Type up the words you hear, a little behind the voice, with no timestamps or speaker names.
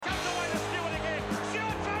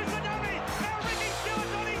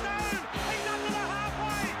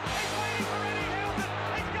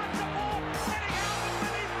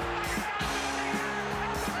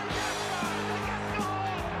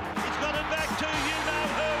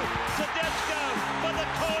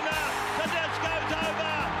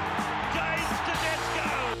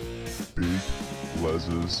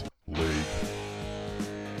Les' League.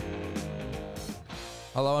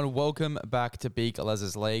 Hello and welcome back to Big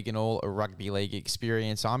Les' League and all rugby league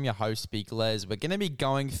experience. I'm your host, Big Les. We're going to be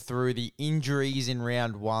going through the injuries in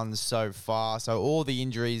round one so far. So all the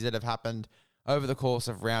injuries that have happened over the course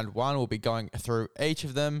of round one, we'll be going through each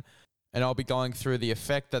of them, and I'll be going through the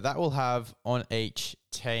effect that will have on each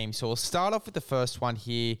team. So we'll start off with the first one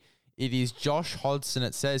here. It is Josh Hodgson.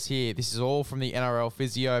 It says here, this is all from the NRL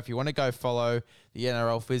Physio. If you want to go follow the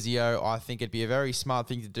NRL Physio, I think it'd be a very smart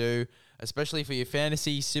thing to do, especially for your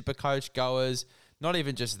fantasy super coach goers. Not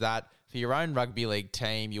even just that, for your own rugby league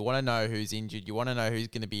team. You want to know who's injured. You want to know who's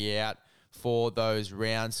going to be out for those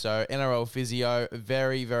rounds. So NRL Physio,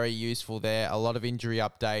 very, very useful there. A lot of injury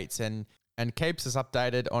updates and keeps us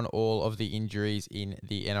updated on all of the injuries in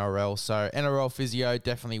the NRL. So NRL Physio,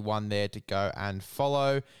 definitely one there to go and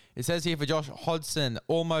follow. It says here for Josh Hodgson,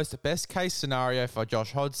 almost best case scenario for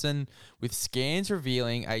Josh Hodgson, with scans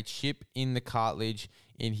revealing a chip in the cartilage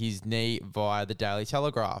in his knee via the Daily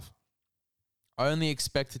Telegraph. Only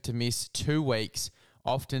expected to miss 2 weeks,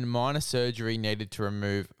 often minor surgery needed to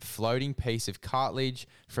remove floating piece of cartilage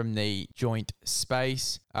from knee joint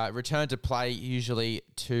space. Return to play usually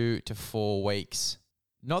 2 to 4 weeks.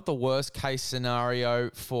 Not the worst case scenario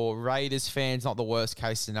for Raiders fans, not the worst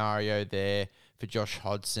case scenario there for Josh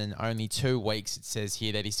Hodgson. Only 2 weeks, it says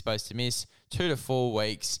here, that he's supposed to miss 2 to 4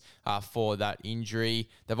 weeks for that injury.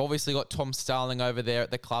 They've obviously got Tom Starling over there at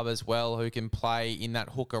the club as well, who can play in that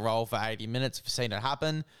hooker role for 80 minutes. We've seen it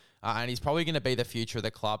happen. And he's probably going to be the future of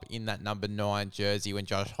the club in that number 9 jersey when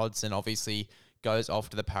Josh Hodgson obviously goes off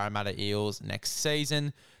to the Parramatta Eels next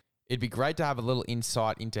season. It'd be great to have a little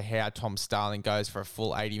insight into how Tom Starling goes for a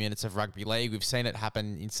full 80 minutes of rugby league. We've seen it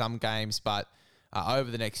happen in some games, but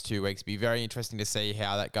over the next 2 weeks, it'd be very interesting to see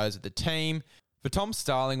how that goes with the team. For Tom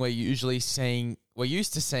Starling, we're used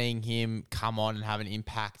to seeing him come on and have an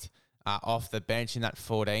impact off the bench in that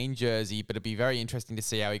 14 jersey, but it'd be very interesting to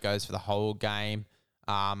see how he goes for the whole game.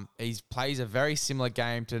 He plays a very similar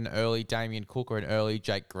game to an early Damien Cook or an early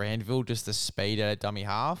Jake Granville, just the speed at a dummy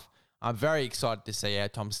half. I'm very excited to see how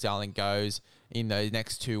Tom Starling goes in those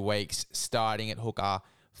next 2 weeks, starting at hooker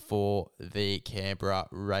for the Canberra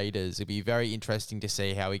Raiders. It'll be very interesting to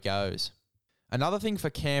see how he goes. Another thing for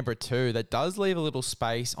Canberra too, that does leave a little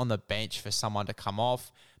space on the bench for someone to come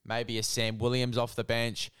off. Maybe a Sam Williams off the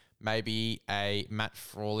bench, maybe a Matt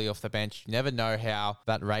Frawley off the bench. You never know how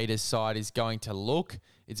that Raiders side is going to look.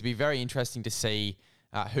 It'll be very interesting to see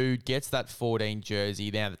who gets that 14 jersey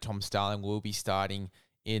now that Tom Starling will be starting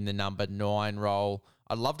in the number 9 role.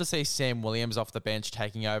 I'd love to see Sam Williams off the bench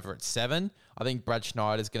taking over at 7. I think Brad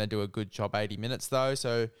Schneider's going to do a good job 80 minutes though.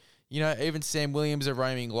 So, even Sam Williams, a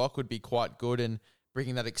roaming lock, would be quite good and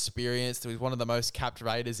bringing that experience. He's one of the most capped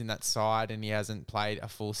Raiders in that side and he hasn't played a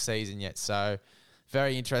full season yet. So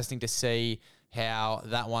very interesting to see how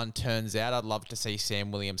that one turns out. I'd love to see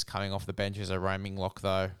Sam Williams coming off the bench as a roaming lock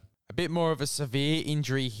though. A bit more of a severe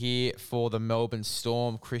injury here for the Melbourne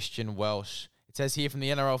Storm, Christian Welch. It says here from the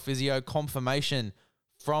NRL Physio, confirmation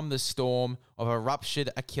from the Storm of a ruptured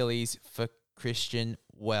Achilles for Christian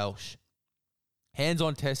Welch.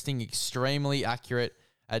 Hands-on testing extremely accurate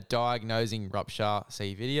at diagnosing rupture.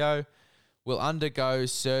 See video. Will undergo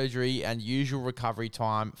surgery and usual recovery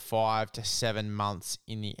time 5 to 7 months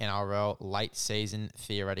in the NRL. Late season,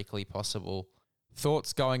 theoretically possible.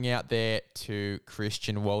 Thoughts going out there to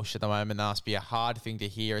Christian Welch at the moment. That must be a hard thing to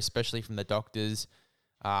hear, especially from the doctors.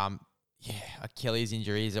 Achilles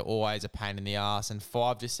injuries are always a pain in the ass, and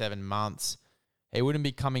 5 to 7 months. He wouldn't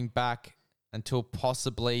be coming back until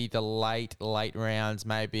possibly the late rounds,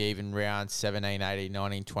 maybe even rounds 17, 18,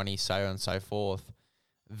 19, 20, so on and so forth.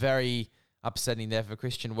 Very upsetting there for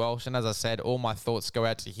Christian Welch, and as I said, all my thoughts go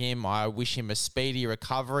out to him. I wish him a speedy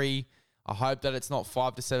recovery. I hope that it's not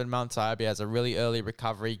 5 to 7 months. I hope he has a really early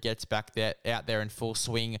recovery, gets back there out there in full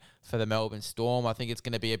swing for the Melbourne Storm. I think it's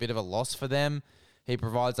going to be a bit of a loss for them. He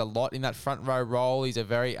provides a lot in that front row role. He's a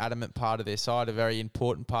very adamant part of their side, a very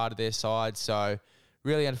important part of their side. So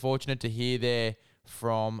really unfortunate to hear there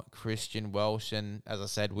from Christian Welch. And as I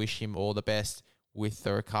said, wish him all the best with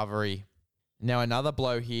the recovery. Now another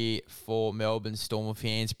blow here for Melbourne Storm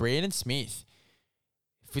fans, Brandon Smith.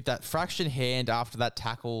 With that fractured hand after that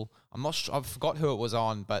tackle, I'm not sure, I forgot who it was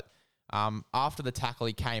on, but after the tackle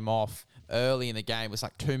he came off early in the game. It was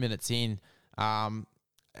like 2 minutes in.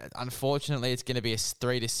 Unfortunately, it's going to be a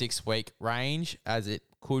 3 to 6 week range, as it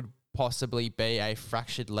could possibly be a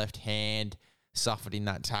fractured left hand suffered in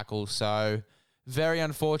that tackle. So very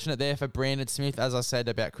unfortunate there for Brandon Smith. As I said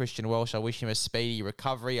about Christian Welch, I wish him a speedy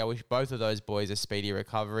recovery. I wish both of those boys a speedy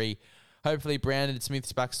recovery. Hopefully Brandon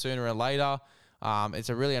Smith's back sooner or later. It's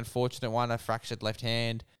a really unfortunate one, a fractured left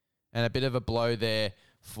hand, and a bit of a blow there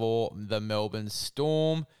for the Melbourne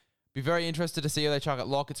Storm. Be very interested to see how they chuck at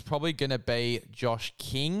lock. It's probably going to be Josh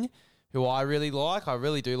King, who I really like. I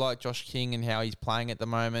really do like Josh King and how he's playing at the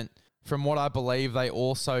moment. From what I believe, they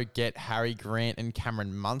also get Harry Grant and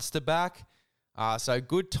Cameron Munster back. So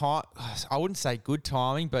good time. I wouldn't say good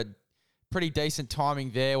timing, but pretty decent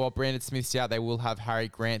timing there. While Brandon Smith's out, they will have Harry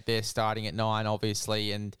Grant there starting at 9,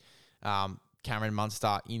 obviously, and Cameron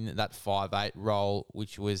Munster in that 5'8" role,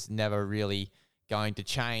 which was never really going to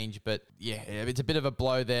change. But yeah, it's a bit of a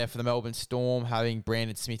blow there for the Melbourne Storm, having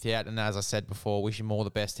Brandon Smith out. And as I said before, wish him all the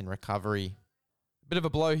best in recovery. Bit of a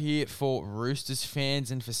blow here for Roosters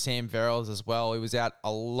fans and for Sam Verrills as well. He was out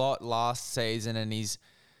a lot last season and he's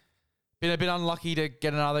been a bit unlucky to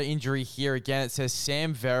get another injury here again. It says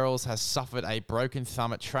Sam Verrills has suffered a broken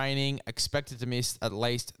thumb at training, expected to miss at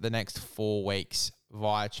least the next 4 weeks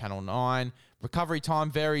via Channel 9. Recovery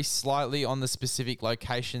time varies slightly on the specific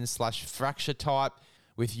location/fracture type,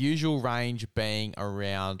 with usual range being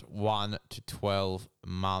around 1 to 12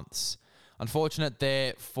 months. Unfortunate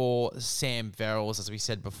there for Sam Verrills, as we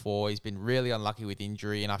said before. He's been really unlucky with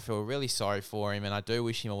injury, and I feel really sorry for him, and I do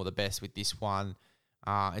wish him all the best with this one.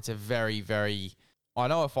 It's a very, very... I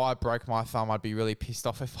know if I broke my thumb, I'd be really pissed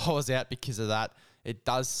off if I was out because of that. It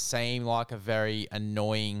does seem like a very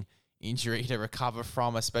annoying injury to recover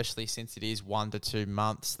from, especially since it is 1 to 2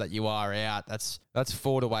 months that you are out. That's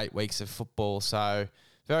 4 to 8 weeks of football, so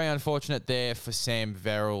very unfortunate there for Sam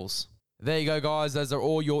Verrills. There you go, guys. Those are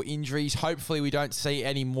all your injuries. Hopefully we don't see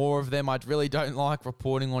any more of them. I really don't like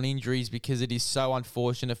reporting on injuries because it is so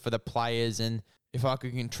unfortunate for the players, and if I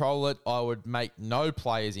could control it, I would make no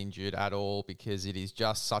players injured at all because it is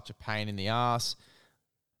just such a pain in the ass,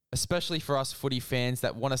 especially for us footy fans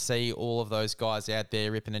that want to see all of those guys out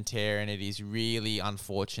there ripping and tearing. It is really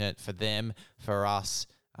unfortunate for them, for us.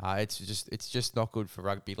 It's just not good for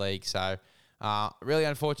rugby league. So really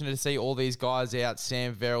unfortunate to see all these guys out: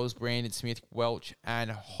 Sam Verrills, Brandon Smith, Welch,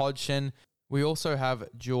 and Hodgson. We also have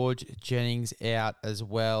George Jennings out as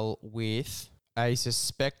well with a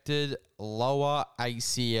suspected lower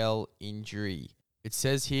ACL injury. It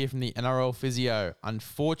says here from the NRL physio,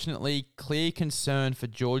 unfortunately, clear concern for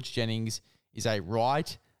George Jennings is a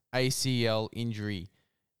right ACL injury.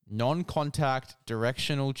 Non-contact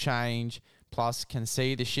directional change, plus can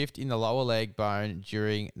see the shift in the lower leg bone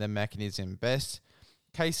during the mechanism. Best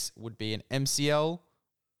case would be an MCL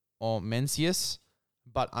or Meniscus,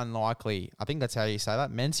 but unlikely. I think that's how you say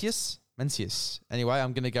that. Meniscus. Anyway,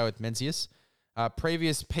 I'm going to go with Meniscus.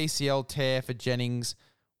 Previous PCL tear for Jennings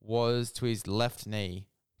was to his left knee.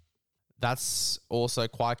 That's also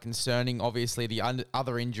quite concerning. Obviously, the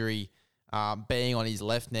other injury being on his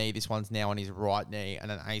left knee, this one's now on his right knee and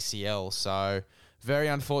an ACL. So very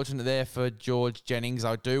unfortunate there for George Jennings.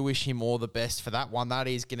 I do wish him all the best for that one. That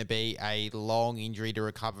is going to be a long injury to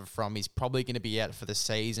recover from. He's probably going to be out for the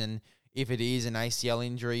season if it is an ACL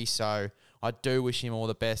injury. So I do wish him all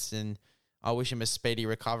the best and I wish him a speedy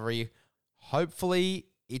recovery. Hopefully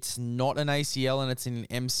it's not an ACL and it's an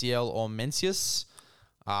MCL or Meniscus.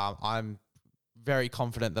 I'm very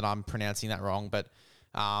confident that I'm pronouncing that wrong, but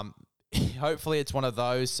hopefully it's one of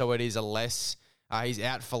those, so it is a less... he's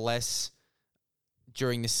out for less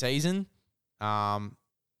during the season. And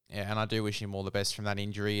I do wish him all the best from that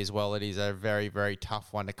injury as well. It is a very, very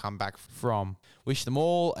tough one to come back from. Wish them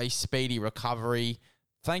all a speedy recovery.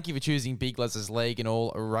 Thank you for choosing Big Les's League and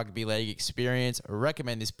all rugby league experience.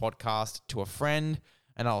 Recommend this podcast to a friend,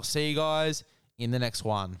 and I'll see you guys in the next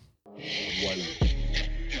one.